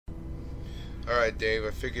Alright, Dave,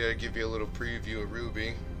 I figured I'd give you a little preview of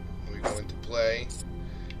Rwby. We're going to play.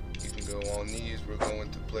 You can go on these. We're going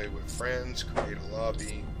to play with friends, create a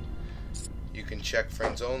lobby. You can check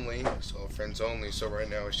friends only, so friends only, so right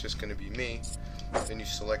now it's just going to be me. Then you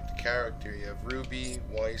select the character. You have Rwby,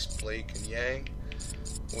 Weiss, Blake, and Yang.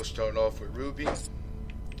 We'll start off with Rwby.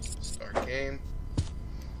 Start game.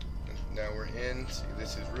 Now we're in. See,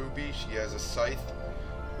 this is Rwby. She has a scythe,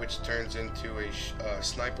 which turns into a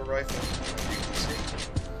sniper rifle. You can see.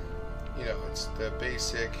 You know, it's the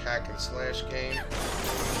basic hack and slash game.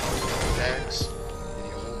 Axe, and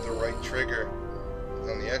you hold the right trigger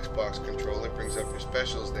on the Xbox controller. It brings up your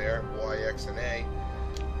specials there, Y, X, and A.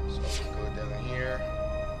 So we'll go down here.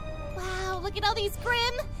 Wow, look at all these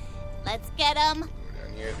Grimm. Let's get them.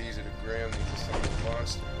 Down here, these are the Grimm. These are some of the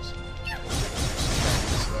monsters.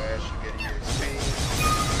 Slash, you get EXP,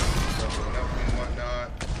 leveling up and whatnot.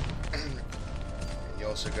 And you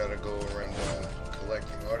also gotta go around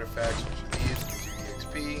collecting artifacts, which are these, gives you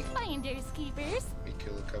EXP. Finders keepers. We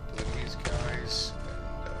kill a couple of these guys,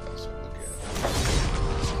 and so we'll get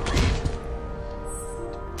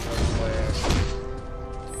blast.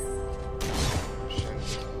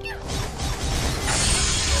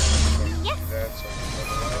 Yes. That, so you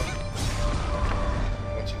level up.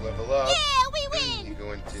 Once you level up, you go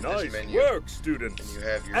into this menu. Nice work, students. And you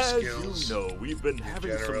have your As skills. you know, we've been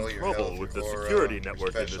having some general, your trouble health, with the your security aura,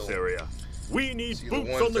 network your in this special. area. We need See, boots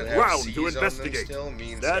ones on the that have ground C's to on them investigate. still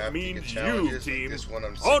means That after means get you, challenges, team, like this one,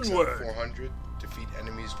 I'm 6 onward. out of 400. Defeat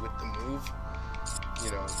enemies with the move.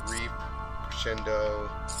 You know, Reap, Crescendo,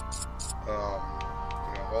 you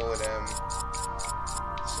know, all of them.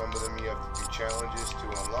 Some of them you have to do challenges to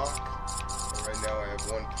unlock. And right now I have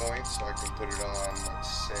 1 point, so I can put it on,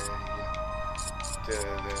 let's say, the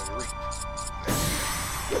Reap.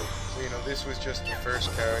 So, you know, this was just the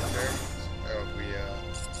first character. Now if we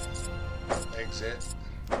exit,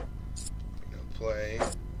 you know, play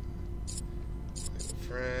with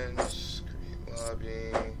friends, create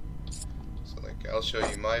lobby. So like, I'll show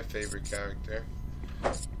you my favorite character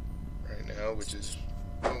right now, which is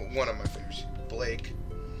one of my favorites, Blake.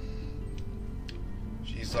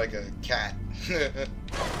 She's like a cat.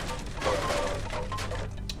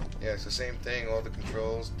 Yeah, it's the same thing, all the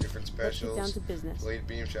controls, different specials. Let's get down to business. Blade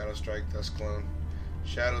Beam, Shadow Strike, Dust Clone.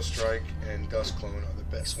 Shadow Strike and Dust Clone are the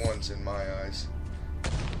best ones in my eyes.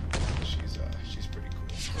 She's pretty cool.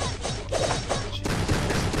 She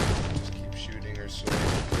just keep shooting her sword.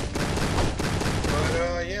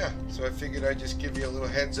 But yeah, so I figured I'd just give you a little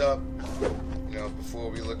heads up, you know, before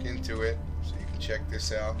we look into it, so you can check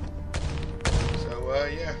this out. So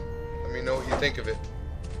yeah, let me know what you think of it.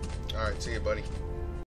 Alright, see you, buddy.